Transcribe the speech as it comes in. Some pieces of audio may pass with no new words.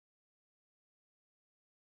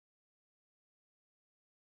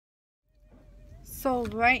So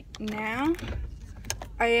right now,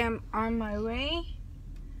 I am on my way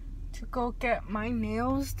to go get my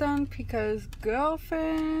nails done because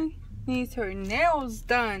girlfriend needs her nails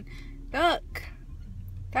done. Look,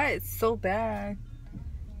 that is so bad.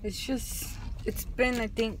 It's been, I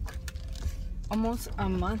think, almost a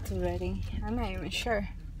month already. I'm not even sure.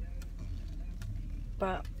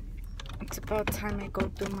 But it's about time I go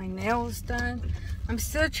do my nails done. I'm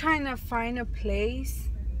still trying to find a place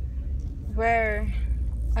where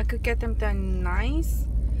I could get them done nice.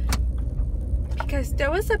 Because there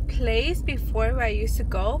was a place before where I used to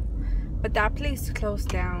go, but that place closed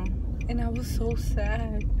down. And I was so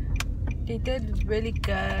sad. They did really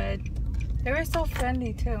good. They were so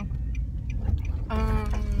friendly too. I'm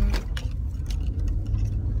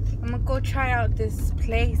gonna go try out this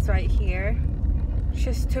place right here. It's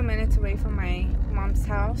just 2 minutes away from my mom's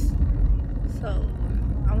house. So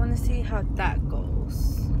I wanna see how that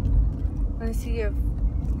goes. I wanna see if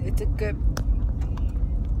it's a good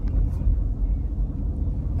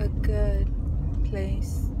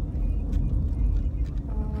place.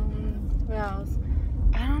 What else?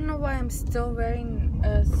 I don't know why I'm still wearing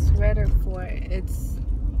a sweater for it. It's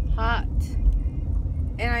hot.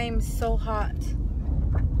 And I am so hot.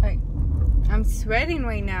 Like, I'm sweating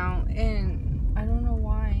right now and I don't know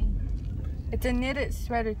why. It's a knitted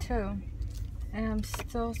sweater too. And I'm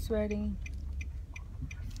still sweating.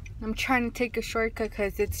 I'm trying to take a shortcut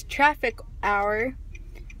because it's traffic hour.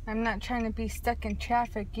 I'm not trying to be stuck in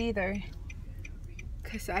traffic either.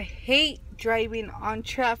 Because I hate driving on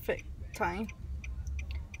traffic time.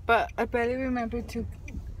 But I better remember to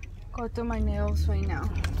go do my nails right now.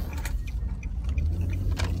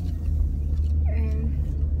 And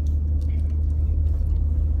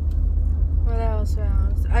what else?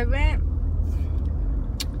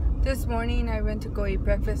 This morning I went to go eat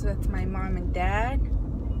breakfast with my mom and dad.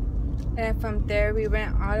 And from there we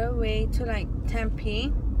went all the way to like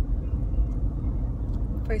Tempe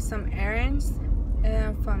for some errands.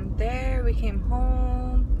 And from there we came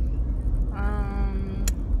home.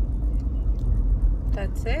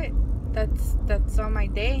 That's it. That's all my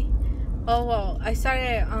day. Oh well, I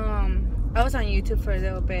started I was on YouTube for a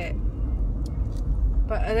little bit,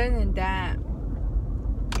 but other than that,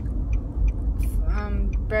 I'm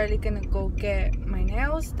barely gonna go get my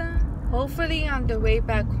nails done. Hopefully on the way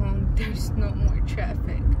back home there's no more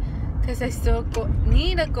traffic, because I still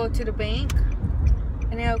need to go to the bank.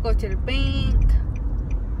 I need to go to the bank.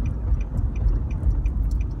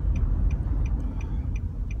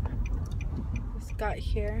 Just got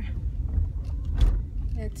here.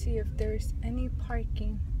 Let's see if there's any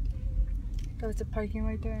parking. There was a parking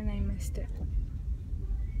right there and I missed it.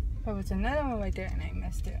 There was another one right there and I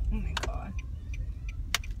missed it. Oh my god.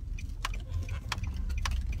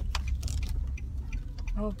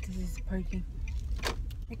 I hope this is parking.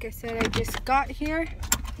 Like I said, I just got here.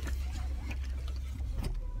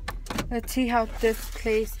 Let's see how this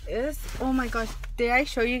place is. Oh my gosh, did I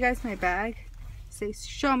show you guys my bag? It says,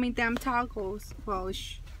 show me them tacos. Well,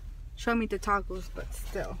 show me the tacos, but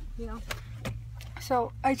still, you know.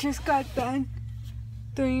 So I just got done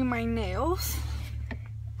doing my nails.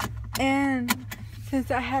 And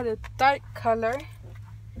since I had a dark color,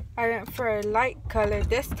 I went for a light color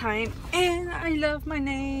this time. And I love my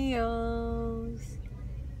nails.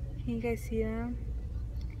 Can you guys see them?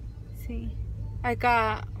 See? I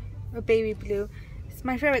got a baby blue. It's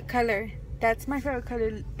my favorite color. That's my favorite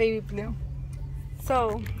color, baby blue.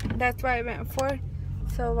 So that's what I went for.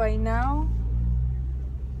 So right now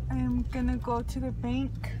I'm gonna go to the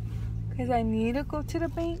bank because I need to go to the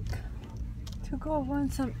bank to go run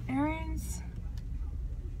some errands.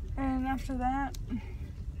 And after that,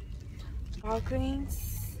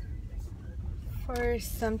 Walgreens for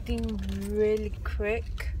something really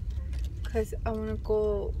quick because I want to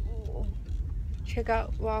go check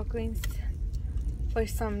out Walgreens for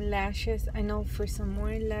some lashes. I know, for some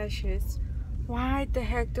more lashes. Why the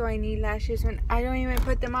heck do I need lashes when I don't even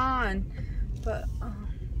put them on? But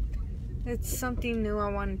it's something new I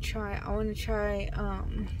want to try. I want to try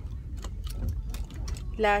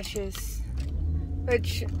lashes,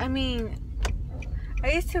 which, I mean,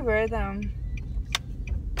 I used to wear them,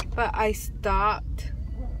 but I stopped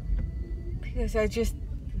because I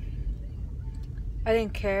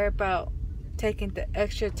didn't care about taking the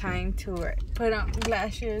extra time to put on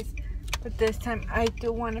lashes. But this time I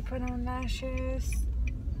do want to put on lashes.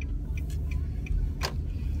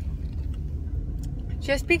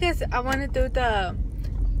 Just because I want to do the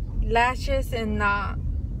lashes and not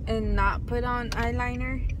put on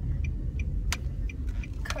eyeliner.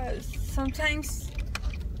 Cause sometimes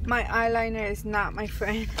my eyeliner is not my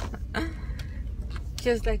friend.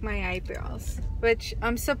 just like my eyebrows, which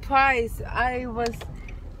I'm surprised. I was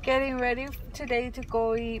getting ready today to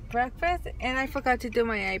go eat breakfast and I forgot to do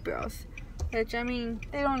my eyebrows, which I mean,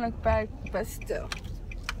 they don't look bad, but still.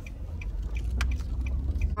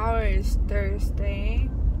 Tomorrow is Thursday.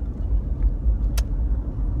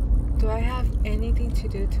 Do I have anything to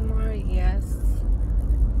do tomorrow? Yes,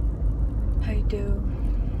 I do.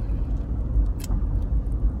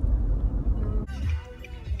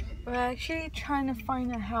 We're actually trying to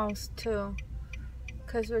find a house too,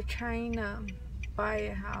 because we're trying to buy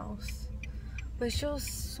a house. But it's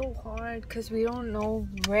just so hard because we don't know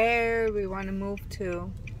where we want to move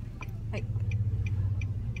to. Like,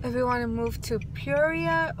 if we want to move to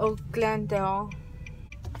Peoria or Glendale.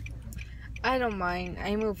 I don't mind.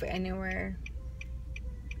 I move anywhere.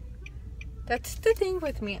 That's the thing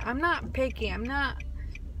with me. I'm not picky. I'm not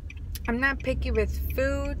picky with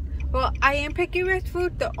food. Well, I am picky with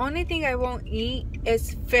food. The only thing I won't eat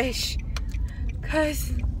is fish.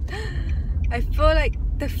 Because I feel like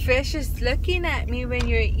the fish is looking at me when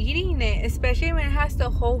you're eating it. Especially when it has the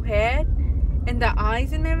whole head and the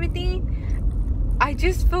eyes and everything. I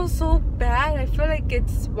just feel so bad. I feel like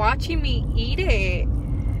it's watching me eat it.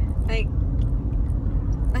 Like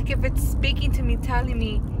if it's speaking to me, telling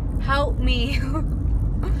me, help me.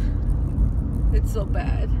 It's so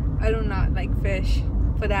bad. I do not like fish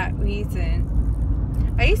for that reason.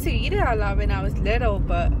 I used to eat it a lot when I was little,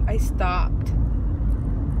 but I stopped.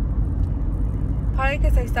 Probably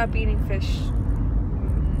because I stopped eating fish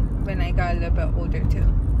when I got a little bit older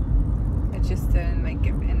too. I just didn't like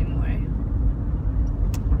it anymore.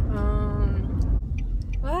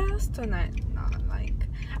 What else do I not like?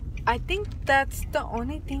 I think that's the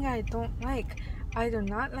only thing I don't like. I do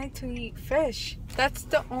not like to eat fish. That's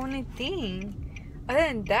the only thing. Other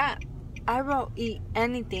than that, I will eat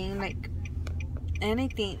anything, like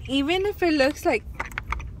anything. Even if it looks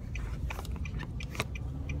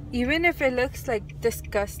like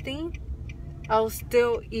disgusting, I'll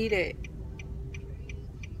still eat it.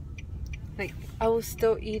 Like, I will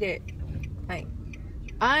still eat it. Like,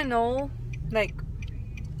 I know, like,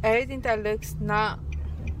 everything that looks not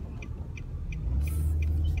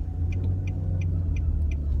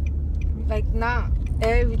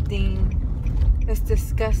everything is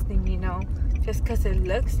disgusting, you know. Just because it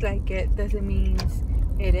looks like it doesn't mean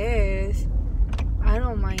it is. I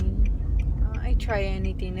don't mind. I try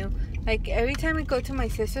anything new. Like, every time I go to my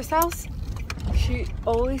sister's house, she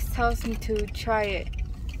always tells me to try it.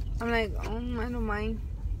 I'm like, I don't mind,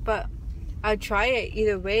 but I'll try it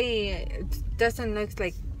either way. It doesn't look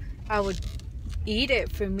like I would eat it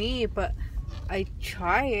for me, but I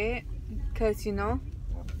try it because, you know,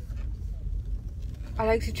 I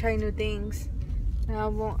like to try new things, and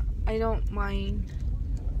I don't mind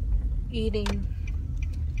eating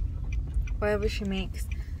whatever she makes,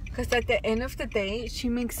 because at the end of the day, she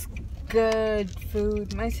makes good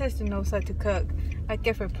food. My sister knows how to cook. I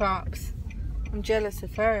give her props. I'm jealous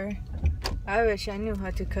of her. I wish I knew how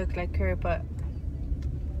to cook like her, but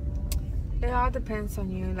it all depends on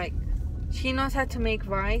you. Like, she knows how to make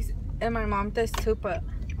rice, and my mom does too, but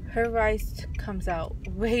her rice comes out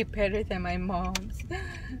way better than my mom's.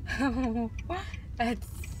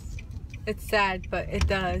 It's sad, but it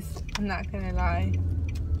does. I'm not gonna lie.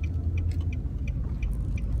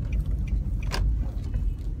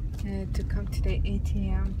 I had to come to the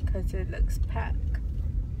ATM because it looks packed.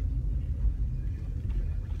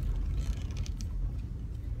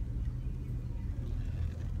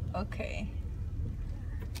 Okay.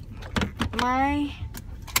 My.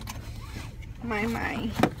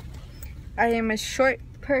 I am a short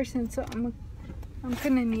person, so I'm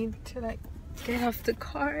gonna need to like get off the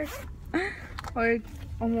car or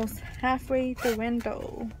almost halfway the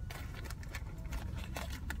window.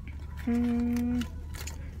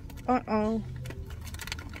 Uh-oh.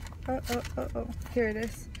 Here it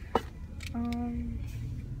is. I'm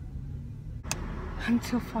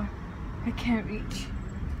too far. I can't reach.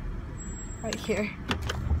 Right here.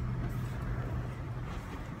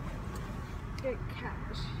 Get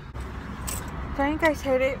cash. Don't you guys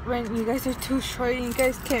hate it when you guys are too short and you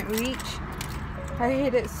guys can't reach? I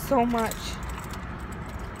hate it so much.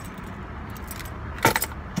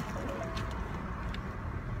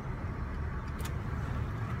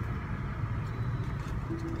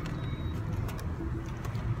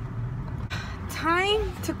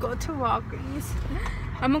 Time to go to Walgreens.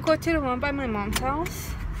 I'm gonna go to the one by my mom's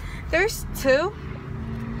house. There's two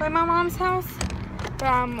by my mom's house, but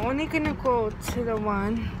I'm only gonna go to the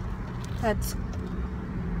one that's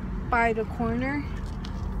by the corner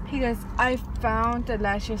because I found the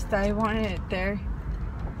lashes that I wanted there.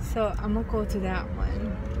 So I'm gonna go to that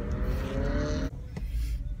one.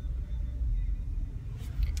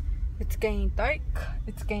 It's getting dark.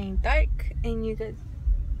 It's getting dark, and you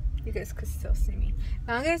guys could still see me. As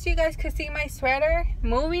long as you guys could see my sweater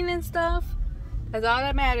moving and stuff, that's all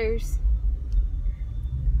that matters.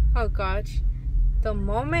 Oh gosh, the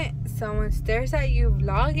moment someone stares at you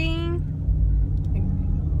vlogging,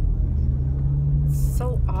 it's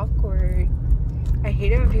so awkward. I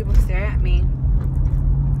hate it when people stare at me.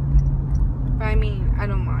 But I mean, I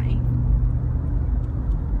don't mind.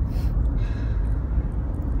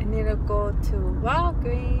 I need to go to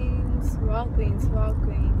Walgreens.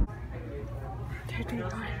 They're doing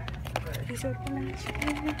fine. These are the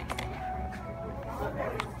matches.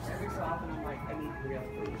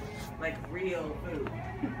 Like real food.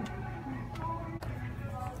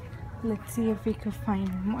 Let's see if we can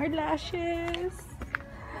find more lashes.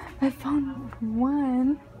 I found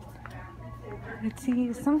one. Let's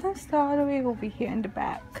see. Sometimes the other way will be here in the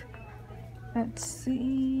back. Let's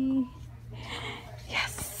see.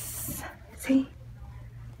 Yes. See?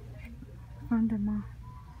 Found them all.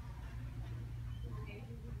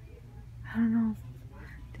 I don't know.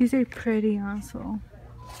 These are pretty also.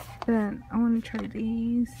 But then I want to try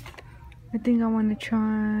these. I think I want to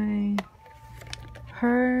try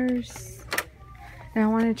hers. And I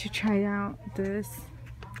wanted to try out this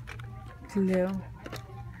glue.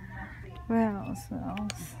 What else?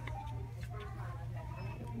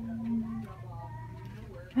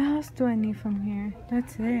 What else do I need from here?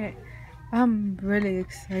 That's it. I'm really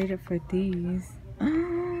excited for these.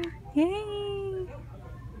 Yay!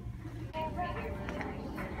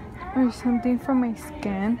 Or something for my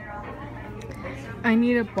skin. I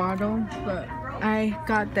need a bottle, but I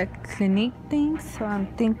got the Clinique thing, so I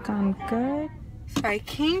think I'm good. So I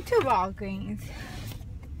came to Walgreens.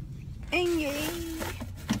 And yay!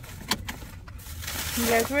 You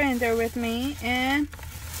guys were in there with me, and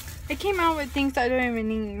I came out with things I don't even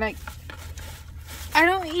need. Like, I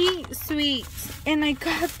don't eat sweets, and I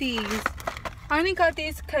got these. I only got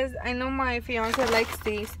these because I know my fiance likes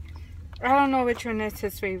these. I don't know which one is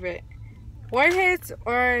his favorite, Warheads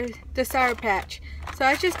or the Sour Patch. So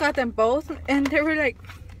I just got them both, and they were like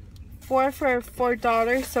 $4 for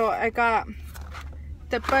 $4. So I got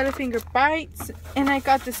the Butterfinger Bites, and I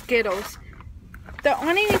got the Skittles. The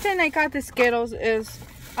only reason I got the Skittles is,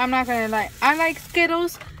 I'm not gonna lie, I like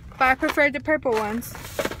Skittles, but I prefer the purple ones.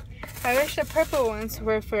 I wish the purple ones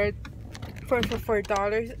were for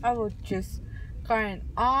 $4. I would just gotten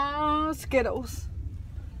all Skittles.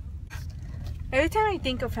 Every time I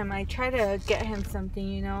think of him, I try to get him something,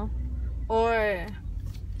 you know, or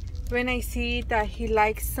when I see that he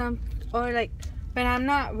likes some, or like when I'm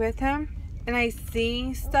not with him and I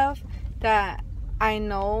see stuff that I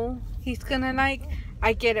know he's gonna like,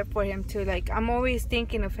 I get it for him too. Like, I'm always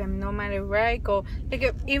thinking of him no matter where I go.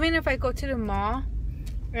 Like, even if I go to the mall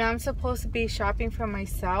and I'm supposed to be shopping for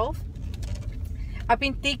myself, I've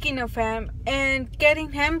been thinking of him and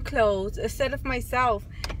getting him clothes instead of myself.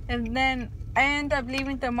 And then I end up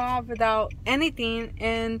leaving the mall without anything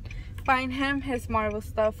and buying him his Marvel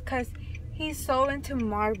stuff, because he's so into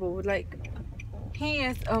Marvel. Like, he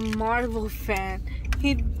is a Marvel fan.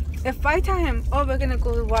 If I tell him, oh, we're gonna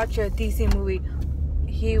go watch a DC movie,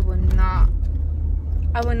 he would not.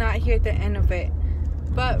 I would not hear the end of it.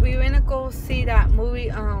 But we went to go see that movie.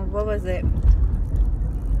 What was it?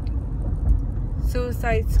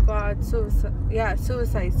 Suicide Squad.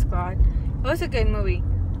 Suicide Squad. It was a good movie.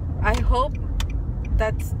 I hope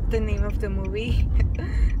that's the name of the movie,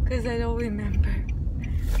 because I don't remember.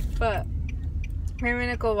 But we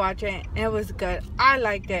went to go watch it, and it was good. I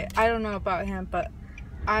liked it. I don't know about him, but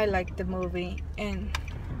I liked the movie. And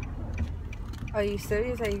are you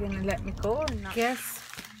serious? Are you gonna let me go or not? Guess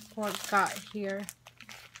what got here?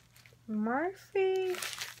 Morphe.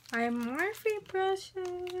 I have Morphe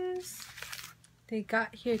brushes. They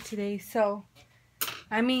got here today. So,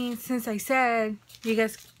 I mean, since I said you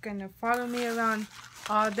guys gonna follow me around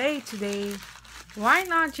all day today, why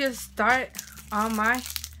not just start on my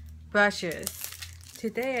brushes?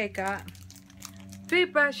 Today I got 3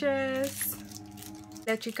 brushes.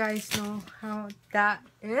 Let you guys know how that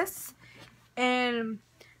is. And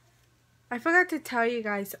I forgot to tell you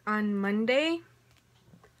guys, on Monday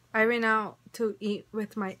I went out to eat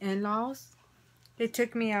with my in-laws. They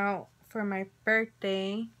took me out for my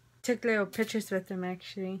birthday. Took little pictures with them,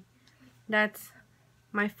 actually. That's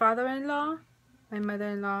my father-in-law, my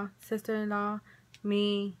mother-in-law, sister-in-law,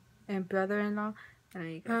 me, and brother-in-law.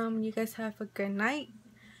 And you guys have a good night.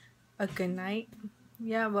 A good night.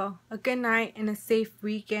 Yeah, well, a good night and a safe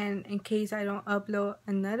weekend in case I don't upload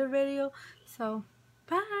another video. So,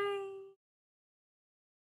 bye.